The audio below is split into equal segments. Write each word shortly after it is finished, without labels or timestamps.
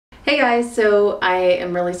Hey guys, so I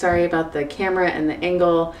am really sorry about the camera and the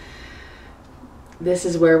angle. This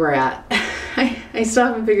is where we're at. I still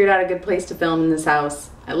haven't figured out a good place to film in this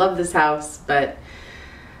house. I love this house, but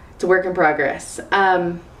it's a work in progress.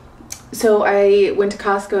 So I went to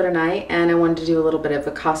Costco tonight and I wanted to do a little bit of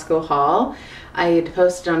a Costco haul. I had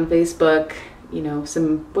posted on Facebook, you know,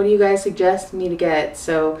 what do you guys suggest me to get?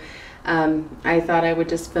 So I thought I would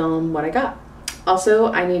just film what I got. Also,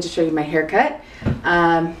 I need to show you my haircut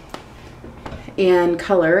and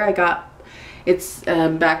color. It's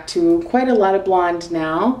back to quite a lot of blonde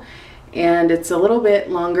now, and it's a little bit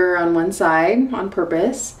longer on one side on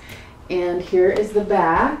purpose. And here is the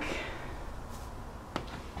back.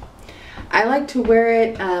 I like to wear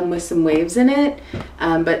it with some waves in it,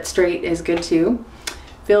 but straight is good too.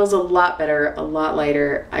 Feels a lot better, a lot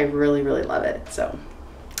lighter. I really, really love it. So,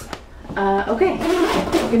 okay,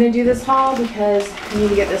 I'm gonna do this haul because I need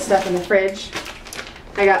to get this stuff in the fridge.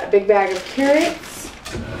 I got a big bag of carrots.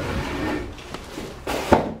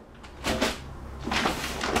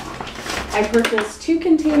 I purchased 2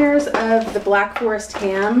 containers of the Black Forest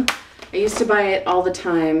ham. I used to buy it all the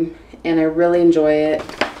time and I really enjoy it.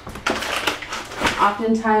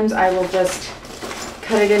 Oftentimes I will just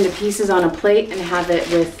cut it into pieces on a plate and have it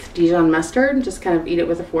with Dijon mustard. Just kind of eat it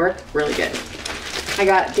with a fork. Really good. I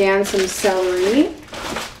got Dan some celery.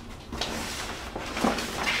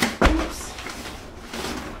 Oops.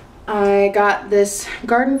 I got this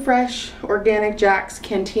Garden Fresh Organic Jack's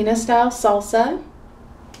Cantina style salsa.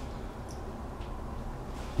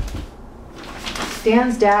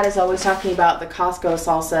 Dan's dad is always talking about the Costco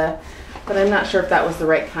salsa, but I'm not sure if that was the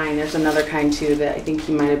right kind. There's another kind too that I think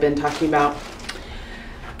he might have been talking about.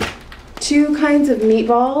 2 kinds of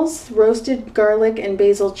meatballs, roasted garlic and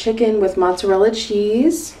basil chicken with mozzarella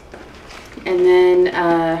cheese, and then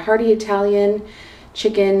hearty Italian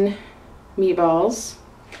chicken meatballs.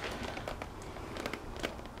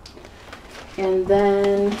 And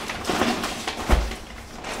then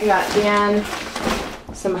I got Dan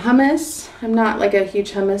some hummus. I'm not like a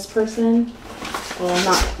huge hummus person. Well, I'm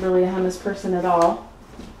not really a hummus person at all.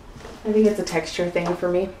 I think it's a texture thing for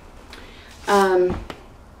me.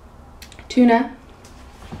 Tuna.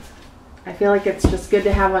 I feel like it's just good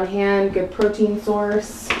to have on hand, good protein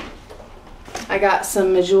source. I got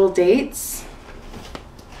some medjool dates.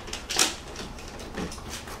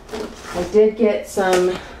 I did get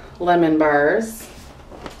some lemon bars.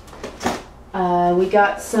 We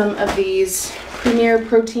got some of these Premier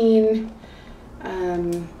protein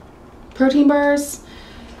bars.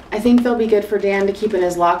 I think they'll be good for Dan to keep in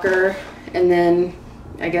his locker, and then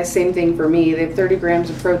I guess same thing for me. They have 30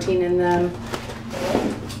 grams of protein in them.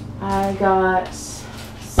 I got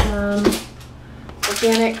some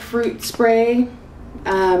organic fruit spray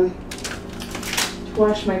to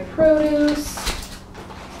wash my produce.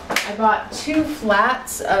 I bought 2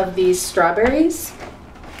 flats of these strawberries,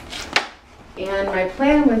 and my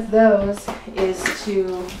plan with those is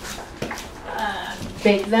to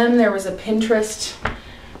bake them. There was a Pinterest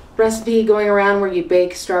recipe going around where you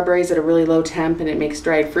bake strawberries at a really low temp and it makes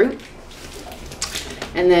dried fruit.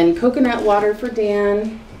 And then coconut water for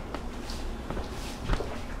Dan.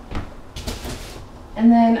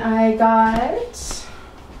 And then I got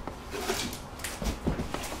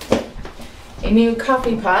a new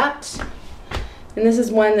coffee pot. And this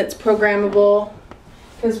is one that's programmable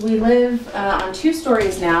because we live on 2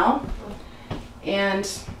 stories now. And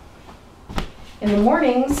in the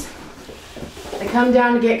mornings, I come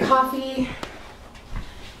down to get coffee,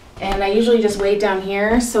 and I usually just wait down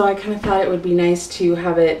here, so I kind of thought it would be nice to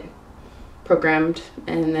have it programmed,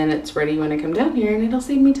 and then it's ready when I come down here, and it'll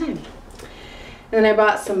save me time. And then I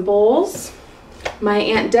bought some bowls. My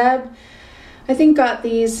Aunt Deb, I think, got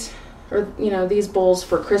these, or these bowls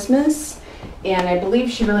for Christmas, and I believe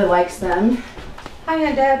she really likes them. Hi,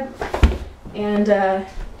 Aunt Deb. And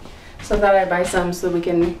so I thought I'd buy some so we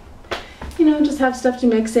can, just have stuff to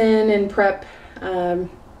mix in and prep,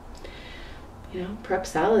 prep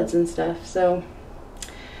salads and stuff. So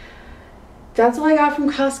that's all I got from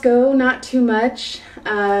Costco. Not too much.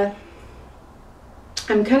 I'm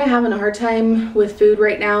kind of having a hard time with food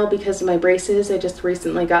right now because of my braces. I just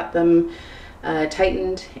recently got them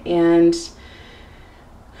tightened, and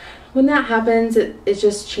when that happens, it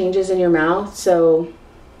just changes in your mouth. So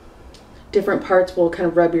different parts will kind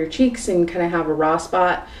of rub your cheeks and kind of have a raw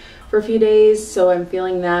spot for a few days. So I'm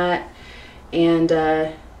feeling that, and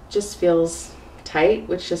just feels tight,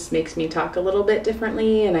 which just makes me talk a little bit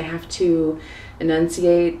differently, and I have to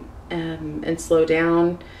enunciate and slow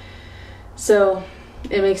down. So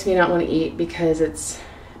it makes me not want to eat because it's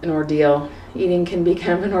an ordeal. Eating can be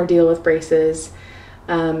kind of an ordeal with braces.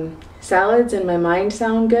 salads in my mind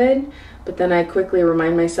sound good, but then I quickly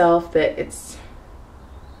remind myself that it's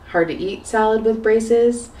hard to eat salad with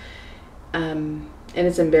braces. And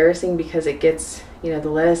it's embarrassing because it gets, you know, the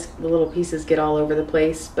lettuce, the little pieces get all over the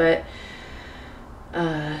place, but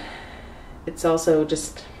it's also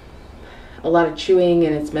just a lot of chewing,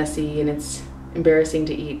 and it's messy, and it's embarrassing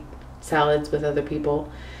to eat salads with other people.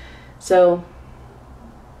 So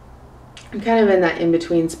I'm kind of in that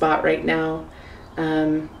in-between spot right now,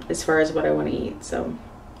 as far as what I want to eat. So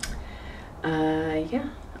yeah,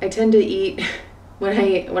 I tend to eat when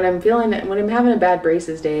I'm having a bad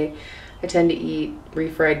braces day. I tend to eat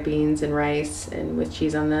refried beans and rice and with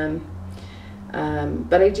cheese on them.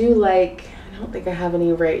 But I do like, I don't think I have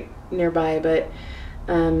any right nearby, but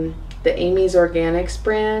the Amy's Organics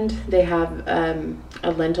brand, they have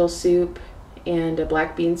a lentil soup and a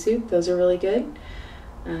black bean soup. Those are really good.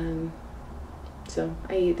 So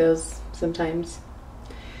I eat those sometimes.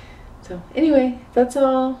 So anyway, that's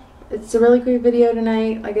all. It's a really quick video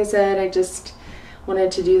tonight. Like I said, I just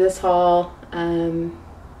wanted to do this haul.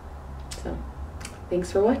 So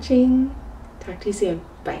thanks for watching. Talk to you soon.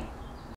 Bye.